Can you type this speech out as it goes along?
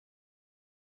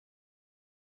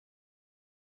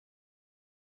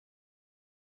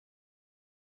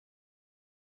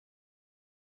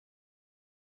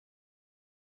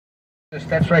The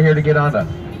steps right here to get on up.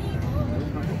 What's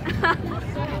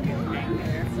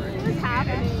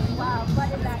happening? Wow, what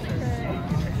is that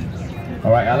shirt?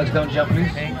 All right, Alex, don't jump,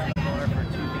 please.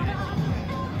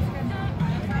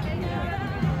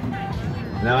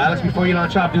 Now, Alex, before you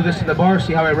launch off, do this in the bar.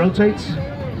 See how it rotates?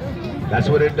 That's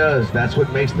what it does. That's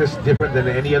what makes this different than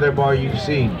any other bar you've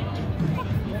seen.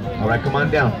 All right, come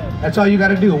on down. That's all you got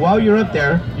to do. While you're up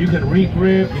there, you can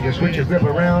re-grip. You can switch your grip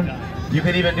around. You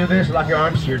can even do this, lock your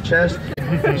arms to your chest.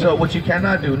 So what you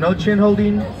cannot do, no chin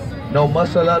holding, no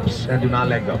muscle ups, and do not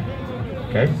let go.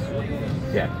 Okay?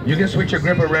 Yeah. You can switch your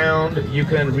grip around. You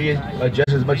can readjust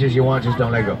as much as you want. Just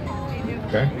don't let go.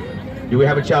 Okay? Do we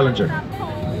have a challenger?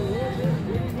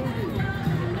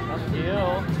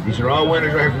 These are all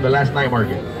winners right here from the last night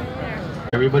market.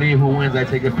 Everybody who wins, I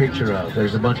take a picture of.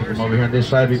 There's a bunch of them over here on this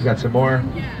side. We've got some more.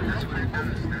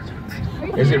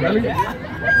 Is it really?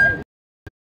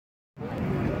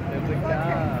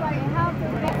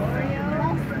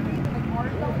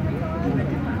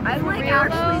 I'm like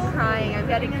actually crying. I'm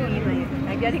getting anemic.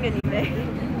 I'm getting anemic.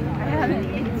 I haven't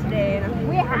eaten today, and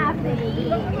we have to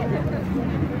eat.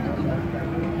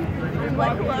 I'm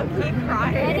like low-key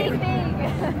crying. Anything.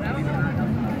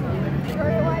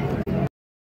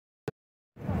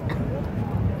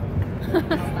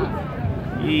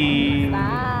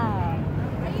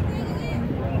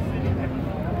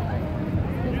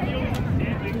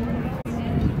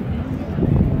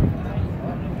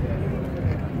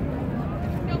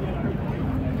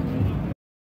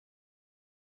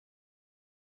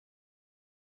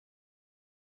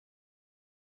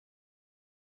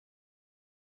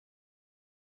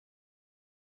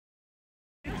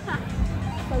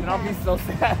 And I'll be so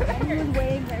sad.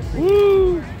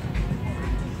 Woo!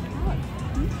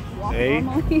 Hey.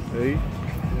 Hey.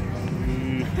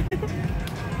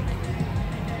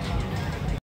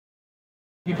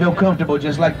 You feel comfortable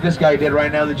just like this guy did right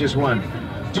now that just won.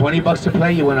 20 bucks to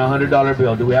play, you win a $100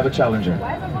 bill. Do we have a challenger?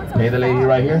 Pay the lady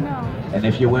right here, and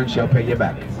if you win, she'll pay you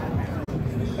back.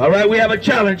 All right, we have a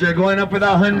challenger going up for the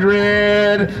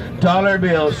 $100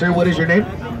 bill. Sir, what is your name?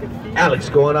 Alex,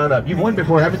 going on up. You've won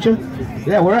before, haven't you?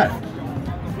 Yeah, where at?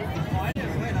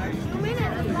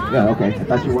 Yeah, okay. I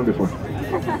thought you won before.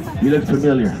 You look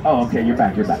familiar. Oh, okay, you're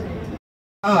back, you're back.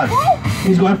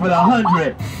 He's going for the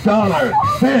 $100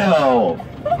 bill.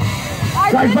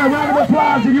 Guys, by round of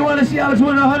applause, if you want to see Alex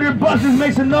win $100 bucks, just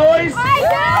make some noise. All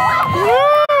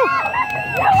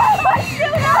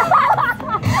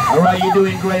right, you're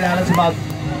doing great, Alex. About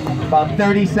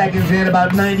 30 seconds in,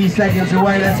 about 90 seconds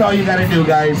away. That's all you got to do,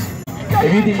 guys.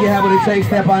 If you think you have what it takes,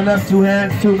 step on up, 2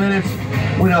 hands, 2 minutes,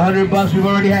 win $100 bucks. We've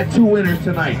already had 2 winners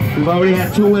tonight. We've already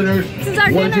had 2 winners.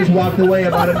 One just walked away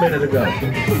about a minute ago.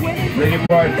 Looking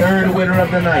for our 3rd winner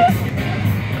of the night.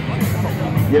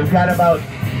 You've got about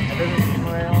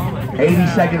 80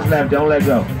 seconds left. Don't let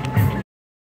go.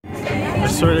 I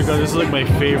swear to God, this is like my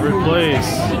favorite place.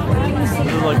 This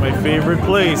is like my favorite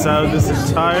place out of this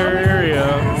entire area.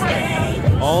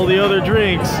 All the other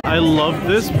drinks, I love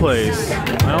this place.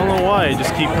 I don't know why, I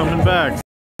just keep coming back.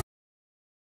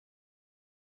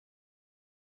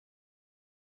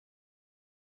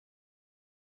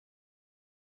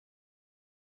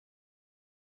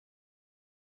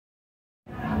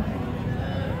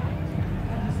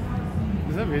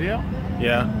 Is that video?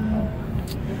 Yeah.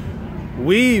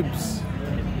 Weebs!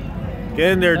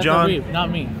 Get in there, That's John. a weeb, not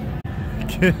me.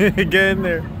 Get in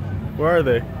there. Where are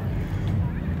they?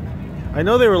 I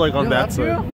know they were like on that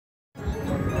side.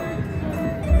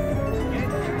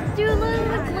 Dude, look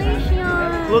at the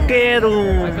glacier. Look at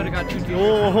them. I could have got 2 teams.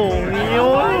 Oh,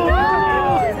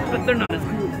 But they're not as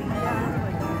cool.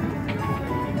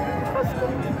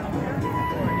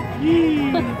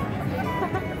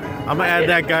 I'm gonna add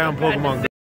that guy on Pokemon.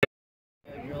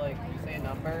 You're like, you say a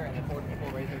number and if 4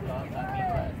 people raise their thumb, that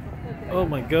means that. Oh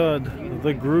my God,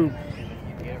 the group. You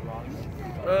get it wrong.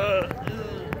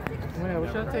 Wait, we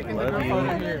should have taken the group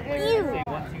over here. Say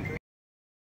 1, 2, 3.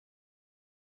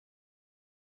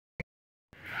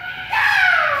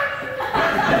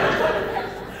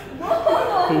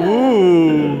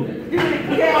 Ooh.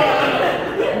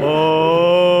 Oh.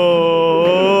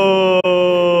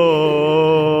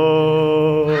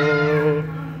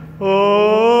 Oh.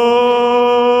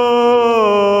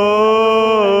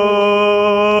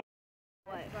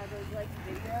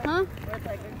 Huh?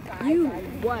 You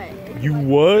what? You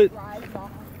what?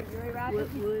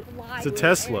 It's a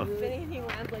Tesla.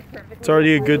 It's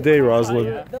already a good day,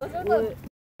 Rosalind.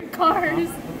 Cars.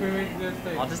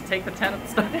 I'll just take the 10 at the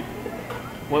start.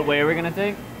 What way are we gonna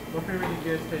take? What favorite did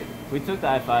you guys take? We took the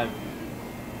I-5.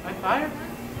 I-5?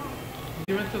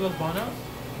 You went to Los Bonos?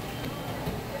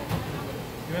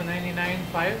 You went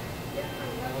 99.5?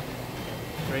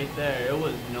 Right there, it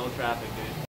was no traffic, dude.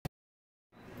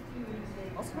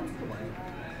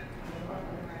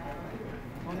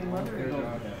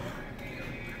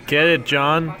 Get it,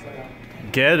 John.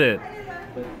 Get it.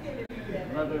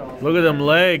 Look at them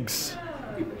legs.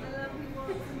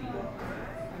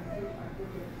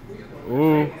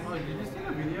 Ooh.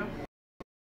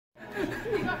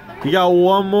 He got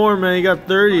one more, man. He got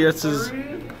 30. That's his.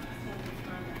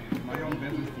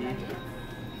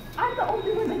 I'm the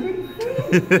only one that didn't see.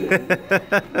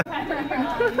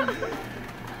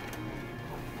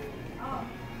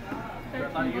 I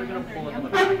thought you were gonna pull it on the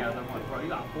back out. I'm like, bro, you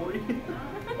got 40?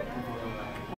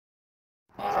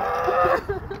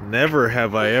 Never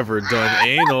have I ever done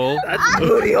anal. That's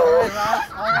booty hole.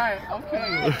 Alright,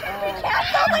 okay. We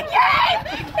canceled the game!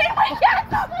 We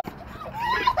canceled the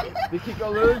Did Kiko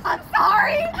lose? I'm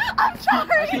sorry! I'm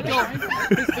sorry!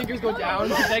 His fingers go down.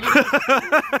 His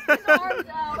arms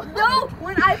out. No,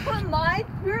 when I put mine,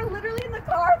 we were literally in the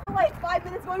car for like 5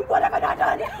 minutes going, what have I not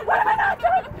done? What have I not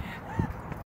done?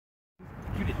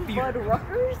 Bud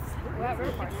Ruckers?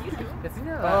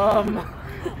 Oh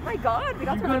my god, we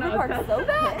got to River Park so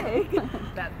big.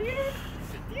 That theater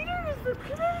is the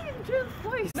craziest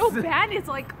place. No, band is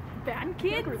like band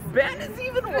kids. Band is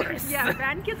even worse. Yeah,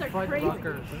 band kids are crazy.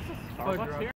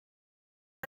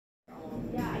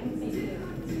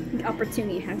 The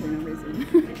opportunity hasn't arisen.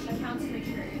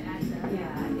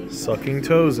 Sucking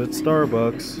toes at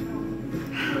Starbucks.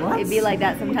 It'd be like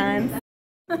that sometimes.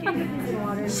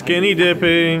 Skinny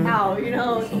dipping. Ow, you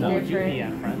know, it's What would you different. be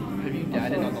at, friend? If you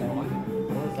died in on the